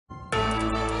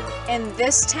In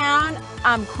this town,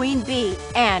 I'm Queen Bee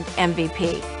and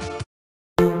MVP.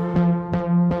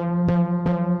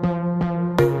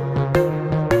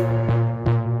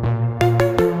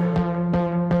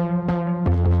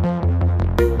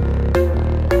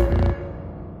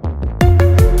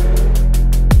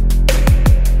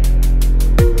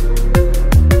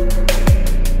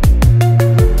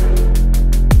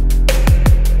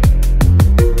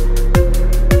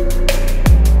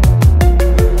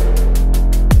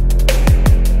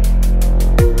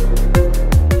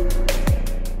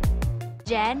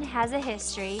 Jen has a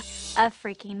history of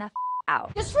freaking the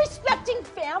out. Disrespecting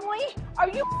family? Are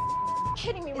you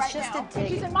kidding me right now?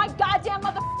 She's in my goddamn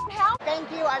house? Thank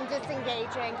you, I'm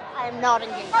disengaging. I am not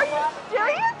engaging. Are you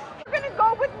serious? You're gonna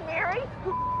go with Mary,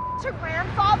 who her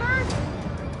grandfather?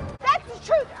 That's the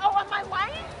truth. Oh, am I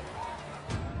lying?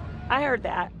 I heard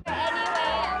that.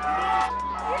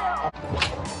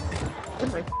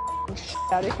 Get my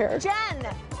out of here. Jen!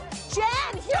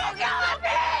 Jen! You're killing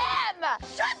him!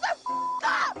 Shut the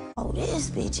up! Oh, this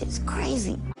bitch is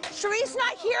crazy. Sheree's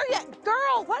not here yet.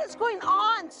 Girl, what is going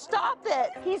on? Stop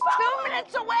it. He's 2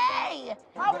 minutes away.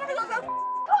 I want to go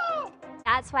home.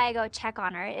 That's why I go check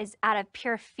on her, is out of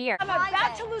pure fear. I'm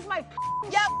about to lose my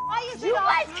Why is it you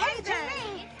guys came to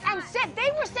me and said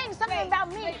they were saying something about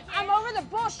me. I'm over the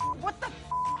bush. What the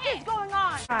is going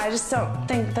on? I just don't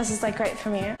think this is like great for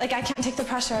me. Like, I can't take the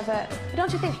pressure of it.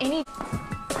 Don't you think any...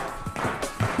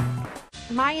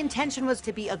 My intention was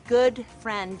to be a good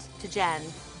friend to Jen,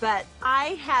 but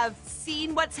I have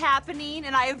seen what's happening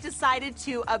and I have decided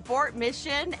to abort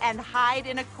mission and hide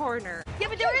in a corner. Yeah,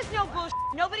 but there is no bullshit.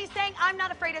 Nobody's saying I'm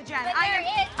not afraid of Jen.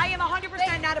 I am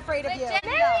 100% not afraid of you.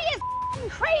 Mary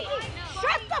is crazy.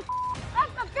 Shut the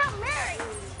up about Mary.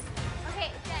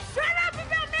 Okay, Jen. Shut up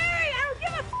about Mary. I don't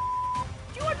give a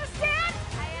Do you understand?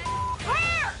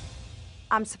 Claire.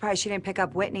 I'm surprised she didn't pick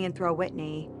up Whitney and throw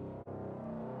Whitney.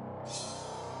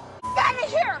 Get out of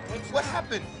here. What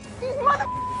happened? These mother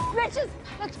bitches.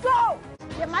 Let's go.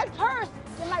 Get my purse.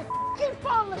 Get my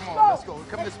phone. Let's go. Let's go.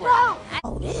 Come this way. Go.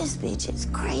 Oh, this bitch is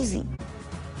crazy.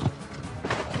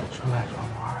 Relax,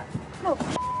 I'm all right. No,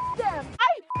 them.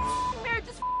 Mary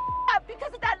just up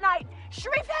because of that night.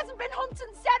 Sharif hasn't been home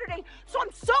since Saturday, so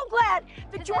I'm so glad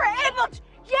that you were able to.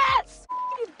 Yes.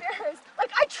 Embarrassed.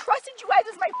 Like, I trusted you guys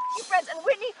as my friends, and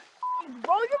Whitney,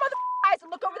 roll your mother eyes and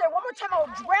look over there one more time. I'll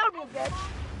drown you, bitch.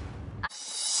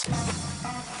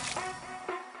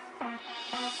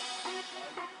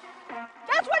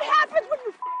 That's what happens when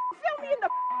you film me in the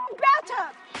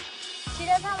bathtub. She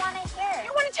doesn't want to hear.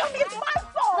 You want to tell me it's my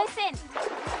fault? Listen,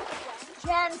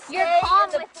 Jen, you're stay calm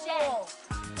in the with pool.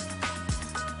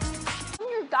 I'm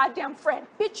your goddamn friend.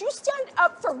 Bitch, you stand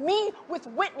up for me with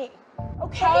Whitney,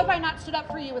 okay? How have I not stood up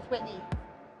for you with Whitney?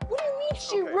 What do you mean?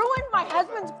 She ruined my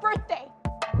husband's birthday.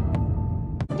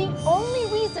 The only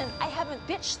reason I haven't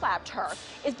bitch slapped her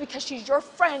is because she's your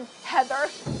friend, Heather.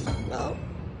 No.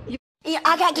 You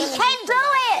can't do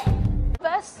it!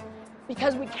 Us,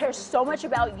 because we care so much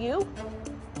about you,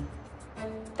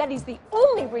 that is the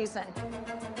only reason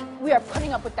we are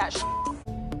putting up with that shit.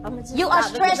 You are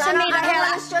stressing me to hell.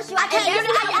 I can't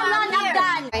do it. I'm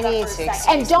done. I need to excuse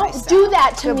And don't myself. do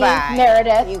that to Goodbye. me,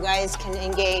 Meredith. You guys can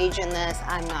engage in this.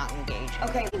 I'm not engaging.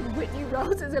 Okay, Whitney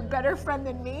Rose is a better friend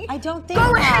than me. I don't think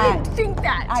Go that. ahead and think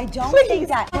that. I don't Please. think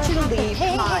that. I want you to leave.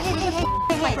 Hey, Come on.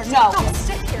 No. No.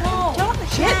 Sit here. No. Don't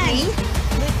hit me.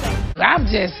 I'm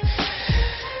just,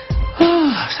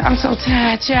 I'm so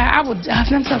tired, child.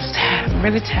 I'm so tired. I'm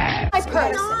really tired. My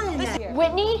purse.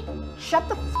 Whitney, shut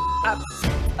the up.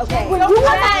 Okay. When you come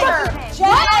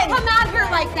out here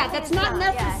like that. That's not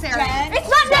necessary. It's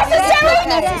not necessary.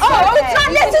 Oh, it's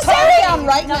not necessary. Calm down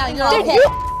right now. You're Did okay. you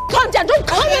calm down? Don't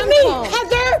come at me,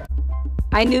 Heather.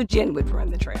 I knew Jen would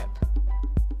run the trip.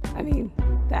 I mean,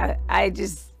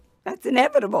 that's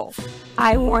inevitable.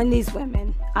 I warned these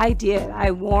women. I did. I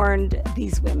warned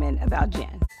these women about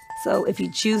Jen. So if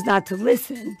you choose not to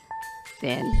listen,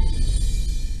 then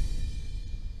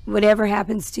whatever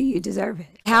happens to you, deserve it.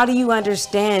 How do you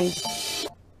understand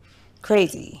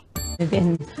crazy? It had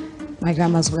been my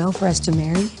grandma's will for us to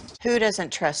marry. Who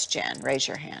doesn't trust Jen? Raise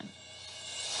your hand.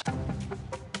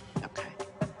 Okay.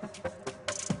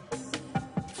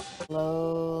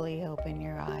 Slowly open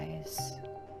your eyes.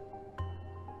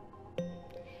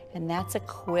 And that's a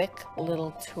quick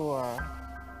little tour.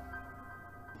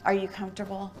 Are you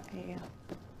comfortable? Are you?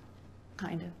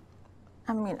 Kind of.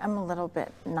 I mean, I'm a little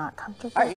bit not comfortable.